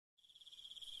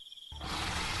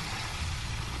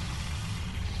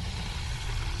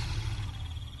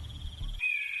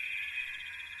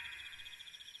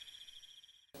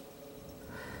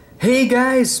Hey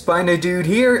guys, SpinoDude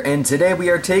here, and today we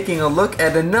are taking a look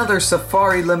at another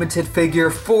Safari Limited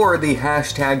figure for the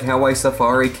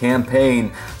 #HawaiiSafari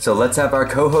campaign. So let's have our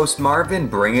co-host Marvin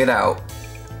bring it out.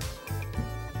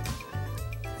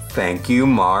 Thank you,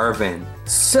 Marvin.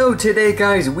 So today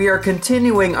guys, we are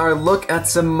continuing our look at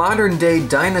some modern day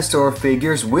dinosaur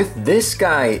figures with this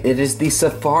guy. It is the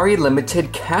Safari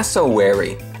Limited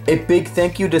Cassowary. A big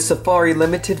thank you to Safari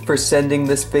Limited for sending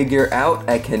this figure out.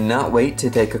 I cannot wait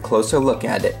to take a closer look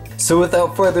at it. So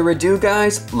without further ado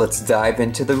guys, let's dive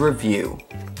into the review.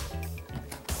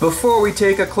 Before we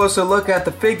take a closer look at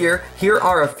the figure, here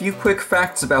are a few quick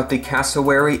facts about the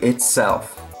cassowary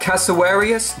itself.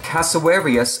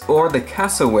 Cassowarius, or the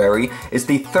cassowary, is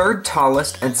the third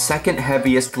tallest and second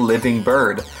heaviest living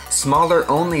bird, smaller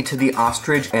only to the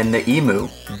ostrich and the emu.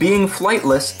 Being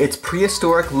flightless, its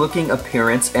prehistoric-looking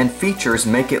appearance and features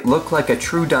make it look like a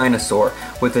true dinosaur,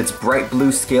 with its bright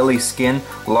blue scaly skin,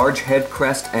 large head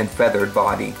crest, and feathered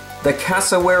body. The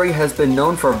cassowary has been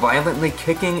known for violently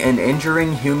kicking and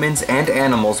injuring humans and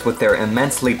animals with their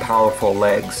immensely powerful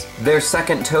legs. Their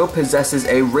second toe possesses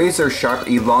a razor-sharp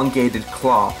elongated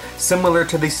claw, similar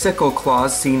to the sickle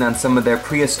claws seen on some of their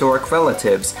prehistoric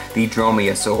relatives, the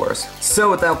dromaeosaurs. So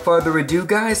without further ado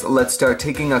guys, let's start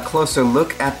taking a closer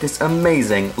look at this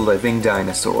amazing living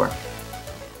dinosaur.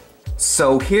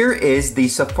 So here is the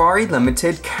Safari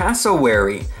Limited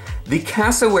Cassowary. The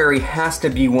cassowary has to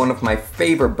be one of my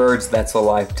favorite birds that's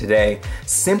alive today,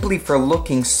 simply for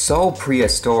looking so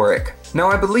prehistoric. Now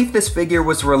I believe this figure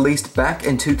was released back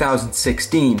in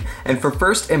 2016, and for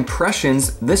first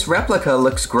impressions, this replica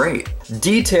looks great.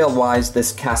 Detail-wise,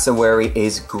 this cassowary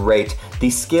is great. The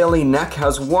scaly neck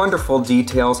has wonderful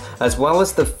details, as well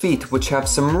as the feet, which have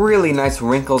some really nice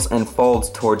wrinkles and folds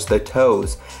towards the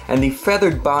toes. And the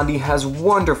feathered body has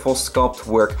wonderful sculpt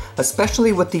work,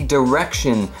 especially with the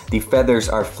direction the feathers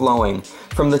are flowing.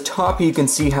 From the top you can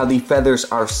see how the feathers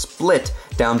are split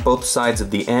down both sides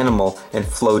of the animal and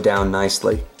flow down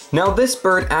nicely. Now this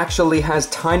bird actually has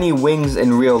tiny wings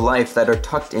in real life that are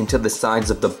tucked into the sides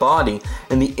of the body,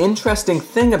 and the interesting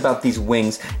thing about these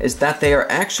wings is that they are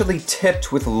actually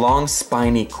tipped with long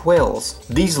spiny quills.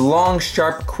 These long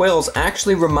sharp quills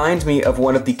actually remind me of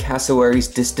one of the cassowary's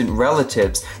distant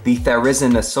relatives, the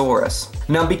Therizinosaurus.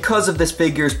 Now because of this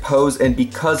figure's pose and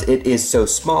because it is so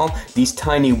small, these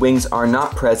tiny wings are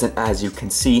not present as you can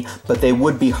see, but they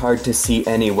would be hard to see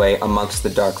anyway amongst the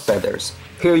dark feathers.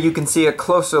 Here you can see a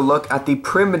closer look at the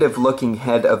primitive looking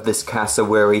head of this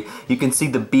cassowary. You can see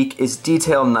the beak is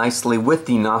detailed nicely with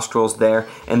the nostrils there,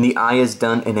 and the eye is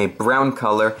done in a brown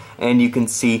color, and you can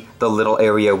see the little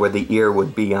area where the ear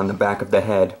would be on the back of the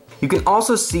head. You can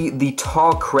also see the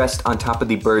tall crest on top of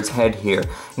the bird's head here.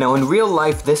 Now in real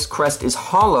life, this crest is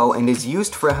hollow and is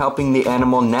used for helping the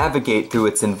animal navigate through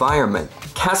its environment.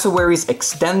 Cassowaries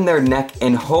extend their neck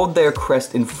and hold their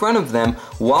crest in front of them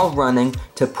while running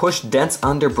to push dense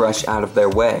underbrush out of their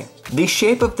way. The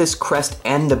shape of this crest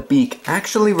and the beak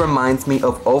actually reminds me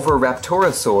of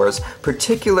Oviraptorosaurs,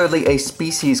 particularly a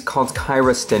species called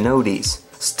Cassowary.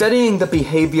 Studying the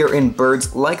behavior in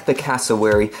birds like the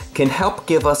cassowary can help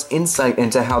give us insight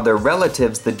into how their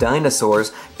relatives, the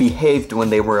dinosaurs, behaved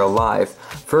when they were alive.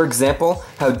 For example,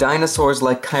 how dinosaurs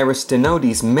like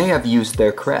Cassowary may have used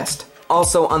their crest.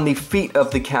 Also on the feet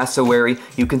of the cassowary,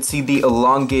 you can see the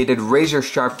elongated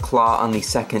razor-sharp claw on the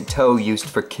second toe used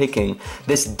for kicking.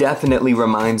 This definitely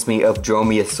reminds me of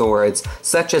dromaeosaurids,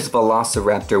 such as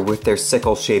Velociraptor with their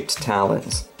sickle-shaped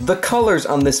talons. The colors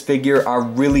on this figure are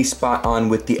really spot on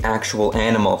with the actual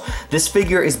animal. This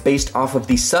figure is based off of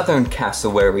the southern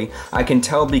cassowary. I can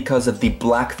tell because of the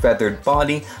black feathered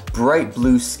body, bright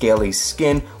blue scaly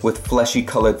skin with fleshy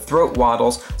colored throat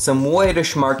wattles, some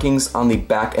whitish markings on the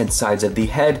back and sides of the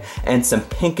head, and some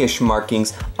pinkish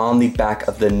markings on the back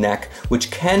of the neck,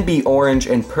 which can be orange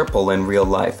and purple in real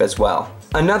life as well.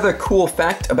 Another cool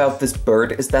fact about this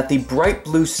bird is that the bright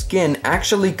blue skin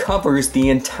actually covers the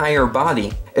entire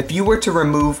body. If you were to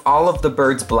remove all of the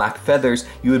bird's black feathers,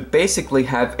 you would basically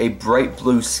have a bright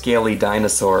blue scaly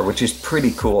dinosaur, which is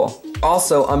pretty cool.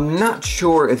 Also, I'm not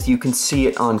sure if you can see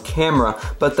it on camera,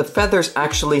 but the feathers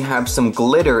actually have some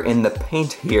glitter in the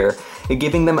paint here,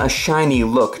 giving them a shiny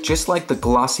look, just like the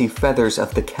glossy feathers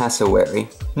of the cassowary.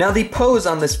 Now the pose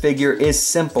on this figure is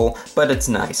simple, but it's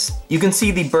nice. You can see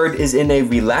the bird is in a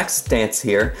relaxed stance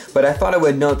here, but I thought I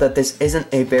would note that this isn't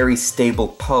a very stable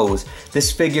pose.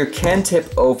 This figure can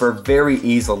tip over very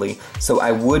easily, so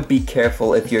I would be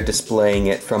careful if you're displaying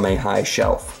it from a high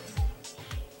shelf.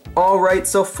 Alright,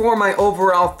 so for my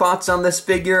overall thoughts on this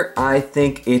figure, I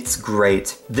think it's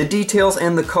great. The details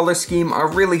and the color scheme are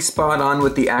really spot on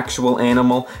with the actual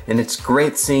animal, and it's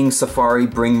great seeing Safari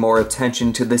bring more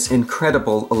attention to this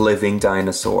incredible living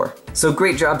dinosaur. So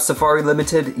great job, Safari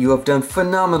Ltd. You have done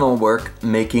phenomenal work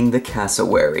making the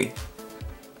Cassowary.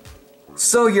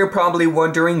 So you're probably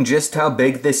wondering just how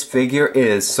big this figure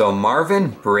is, so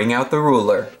Marvin, bring out the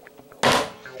ruler.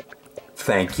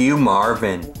 Thank you,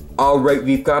 Marvin. Alright,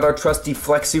 we've got our trusty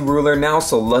flexi ruler now,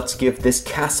 so let's give this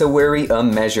Cassowary a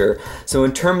measure. So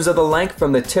in terms of the length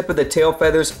from the tip of the tail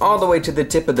feathers all the way to the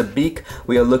tip of the beak,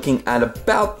 we are looking at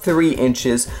about 3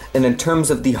 inches. And in terms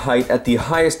of the height, at the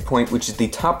highest point, which is the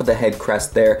top of the head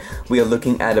crest there, we are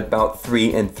looking at about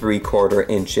 3 3/4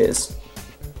 inches.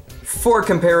 For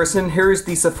comparison, here is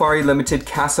the Safari Ltd.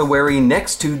 Cassowary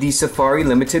next to the Safari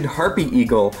Ltd. Harpy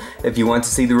Eagle. If you want to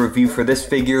see the review for this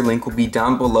figure, link will be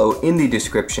down below in the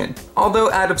description.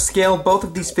 Although out of scale, both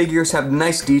of these figures have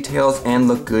nice details and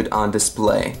look good on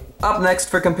display. Up next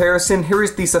for comparison, here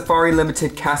is the Safari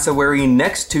Ltd. Cassowary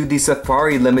next to the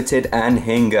Safari Ltd.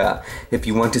 Anhinga. If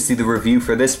you want to see the review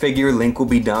for this figure, link will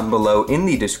be down below in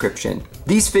the description.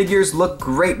 These figures look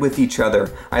great with each other.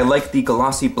 I like the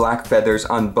glossy black feathers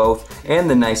on both and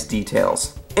the nice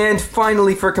details. And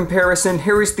finally for comparison,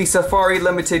 here is the Safari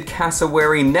Ltd.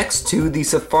 Cassowary next to the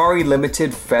Safari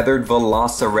Ltd. Feathered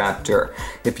Velociraptor.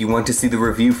 If you want to see the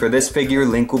review for this figure,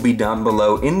 link will be down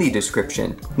below in the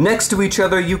description. Next to each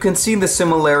other, you can see the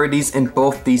similarities in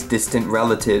both these distant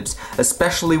relatives,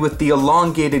 especially with the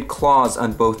elongated claws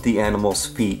on both the animal's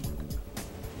feet.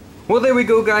 Well, there we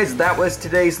go, guys. That was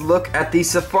today's look at the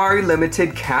Safari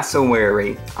Ltd.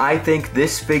 Cassowary. I think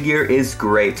this figure is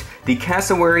great. The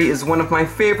Cassowary is one of my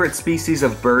favorite species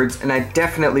of birds, and I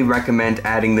definitely recommend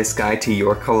adding this guy to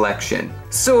your collection.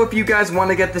 So if you guys want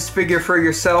to get this figure for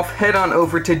yourself, head on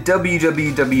over to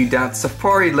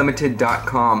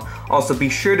www.safarilimited.com. Also be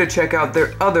sure to check out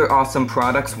their other awesome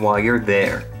products while you're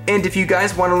there. And if you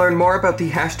guys want to learn more about the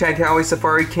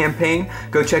 #HowieSafari campaign,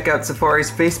 go check out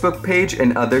Safari's Facebook page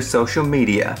and other social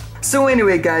media. So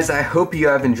anyway, guys, I hope you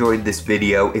have enjoyed this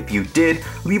video. If you did,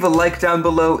 leave a like down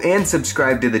below and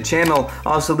subscribe to the channel.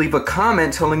 Also leave a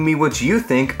comment telling me what you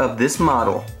think of this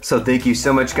model. So thank you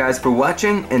so much, guys, for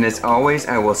watching, and as always,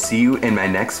 I will see you in my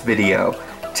next video.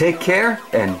 Take care,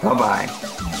 and bye-bye.